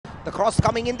The cross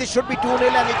coming in, this should be 2-0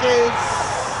 and it is.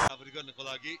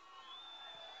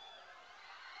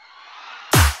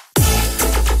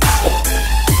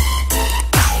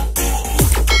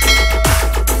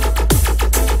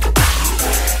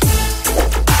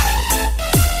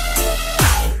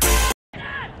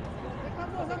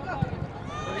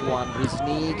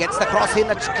 Rizni gets the cross in,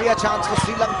 a clear chance for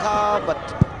Sri Lanka, but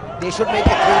they should make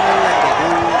it 3-0 and they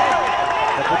do.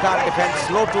 The Bhutan defense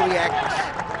slow to react,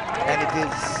 and it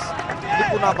is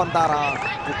Nipuna Bandara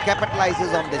who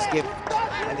capitalizes on this gift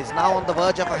and is now on the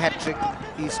verge of a hat-trick.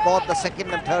 He scored the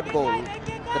second and third goal,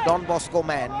 the Don Bosco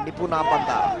man, Nipuna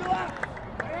Bandara.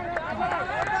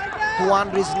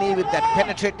 Tuan Rizni with that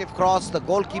penetrative cross, the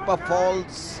goalkeeper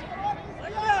falls.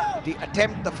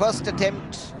 The first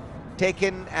attempt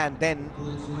taken and then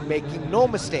making no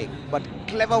mistake, but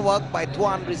clever work by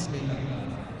Tuan Rizni.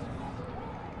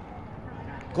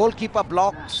 Goalkeeper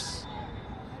blocks.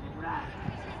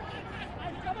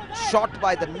 Shot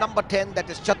by the number 10, that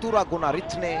is Chatura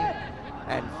Gunarithne,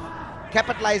 and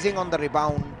capitalizing on the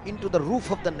rebound into the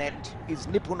roof of the net is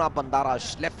Nipuna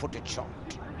Bandara's left-footed shot.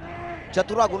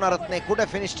 Chatura Gunarithne could have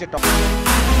finished it off.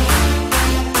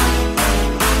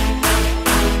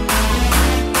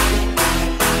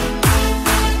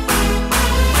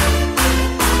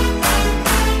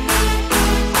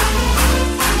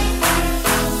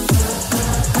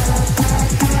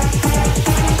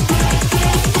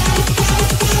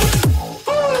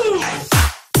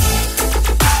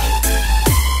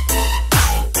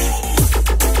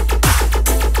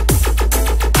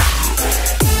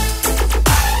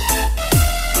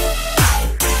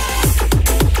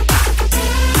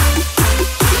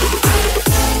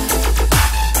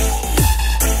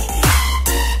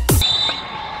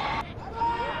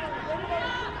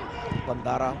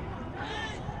 Bandara,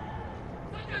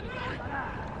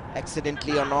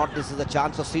 accidentally or not, this is a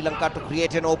chance for Sri Lanka to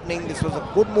create an opening. This was a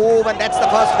good move and that's the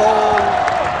first goal.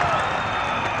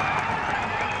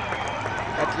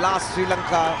 At last Sri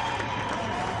Lanka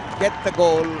get the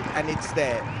goal and it's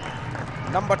there.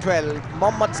 Number 12,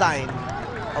 Mohomad Zain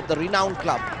of the renowned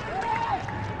club.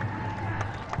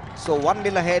 So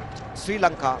 1-0 ahead Sri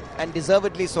Lanka, and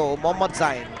deservedly so. Mohomad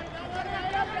Zain.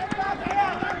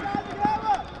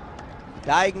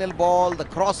 Diagonal ball, the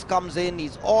cross comes in,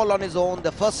 he's all on his own.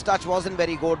 The first touch wasn't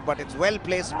very good, but it's well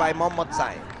placed by Mohomad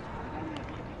Zain.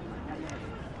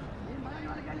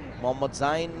 Mohomad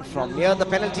Zain from near the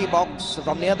penalty box,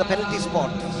 from near the penalty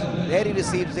spot. There he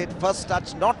receives it. First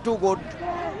touch not too good,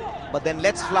 but then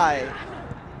let's fly.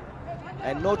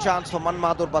 And no chance for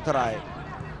Manmadur Bhattarai.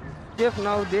 If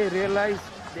now they realize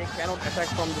they cannot attack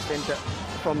from the center,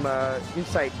 from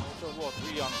inside. So what,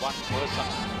 3 on 1 person.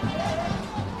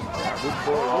 Good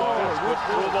ball, good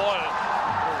through ball.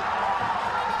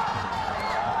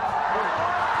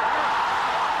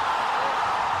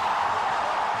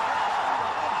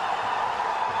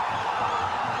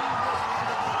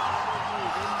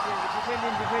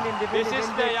 This is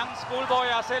the young schoolboy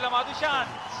Asela Madushan.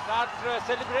 Start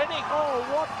celebrating. Oh,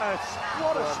 what a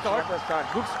start.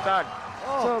 Good start.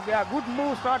 Oh. So, yeah, good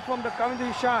move start from the Kavindra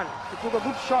Ishan. He took a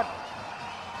good shot.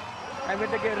 And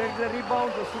with the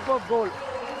rebound, a superb goal.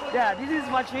 Yeah, this is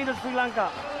much needed Sri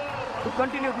Lanka to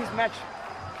continue this match.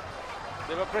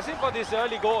 They were pressing for this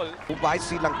early goal. By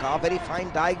Sri Lanka, very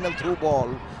fine diagonal through ball.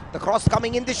 The cross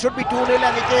coming in, this should be 2-0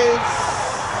 and it is.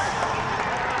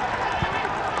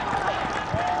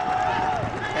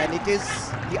 And it is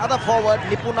the other forward,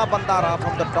 Nipuna Bandara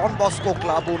from the Don Bosco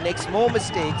club, who makes no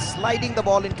mistakes, sliding the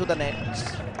ball into the net.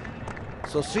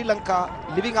 So Sri Lanka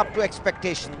living up to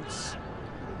expectations.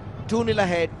 2-0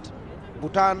 ahead.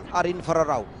 Bhutan are in for a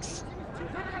rout.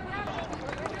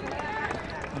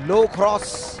 Low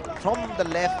cross from the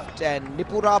left and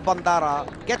Nipuna Bandara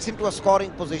gets into a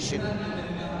scoring position.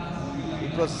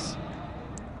 It was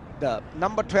the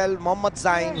number 12 Mohomad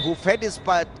Zain who fed his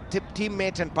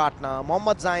teammate and partner.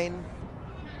 Mohomad Zain,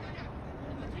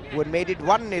 who had made it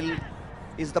 1-0,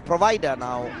 is the provider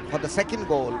now for the second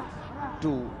goal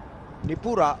to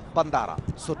Nipuna Bandara.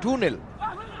 So 2-0.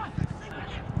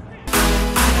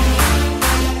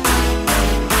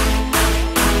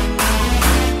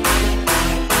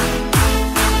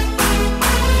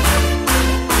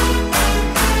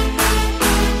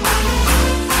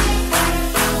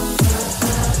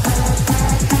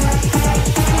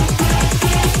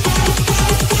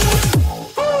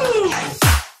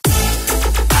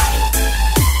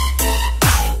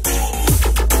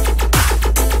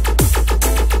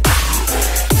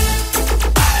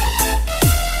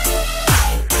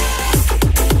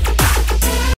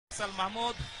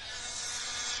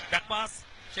 Back pass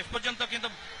শেষ পর্যন্ত কিন্তু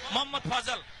মোহাম্মদ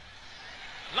ফাজল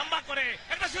লম্বা করে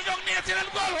একটা সুযোগ নিয়েছিলেন,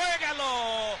 গোল হয়ে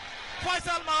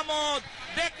ফয়সাল মাহমুদ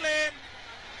দেখলেন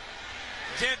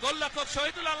যে গোলরক্ষক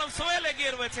শহীদুল আলম সোহেল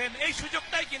এগিয়ে রয়েছেন, এই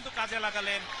সুযোগটাই কিন্তু কাজে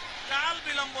লাগালেন কাল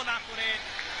বিলম্ব না করে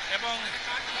এবং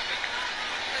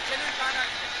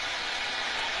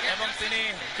তিনি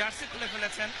জার্সি খুলে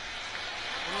ফেলেছেন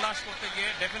উল্লাস করতে গিয়ে।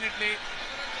 ডেফিনেটলি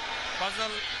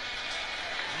ফজল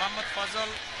মোহাম্মদ ফজল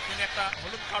তিনি একটা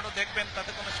হলুদ কার্ডও দেখবেন,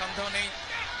 তাতে কোনো সন্দেহ নেই।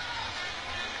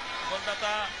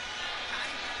 গোলদাতা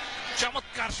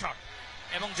চমৎকার শট,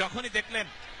 এবং যখনই দেখলেন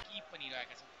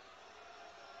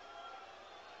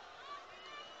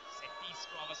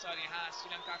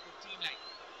श्रीलंका को टीम लाइन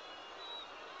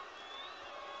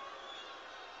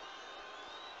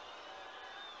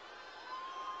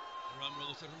राम्रो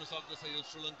अवसर हुन सक्दछ यो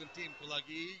श्रीलङ्कन टिमको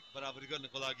लागि बराबरी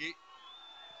गर्नको लागि।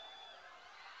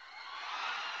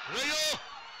 र यो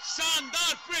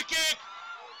शानदार फ्री किक,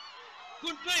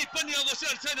 कुनै पनि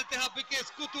अवसर छैन त्यहाँ विकेट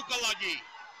कुतुका लागि।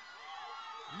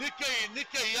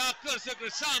 निकै आकर्षक र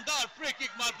शानदार फ्री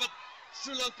किक मार्फत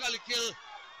श्रीलङ्काले खेल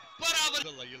बराबर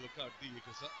येलो कार्ड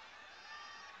दिएको छ।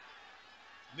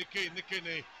 निकै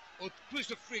नै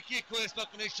उत्कृष्ट फ्री किक हो, यसमा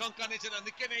कुनै शङ्का नै छैन।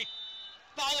 निकै नै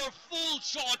पावरफुल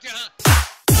शट यहाँ।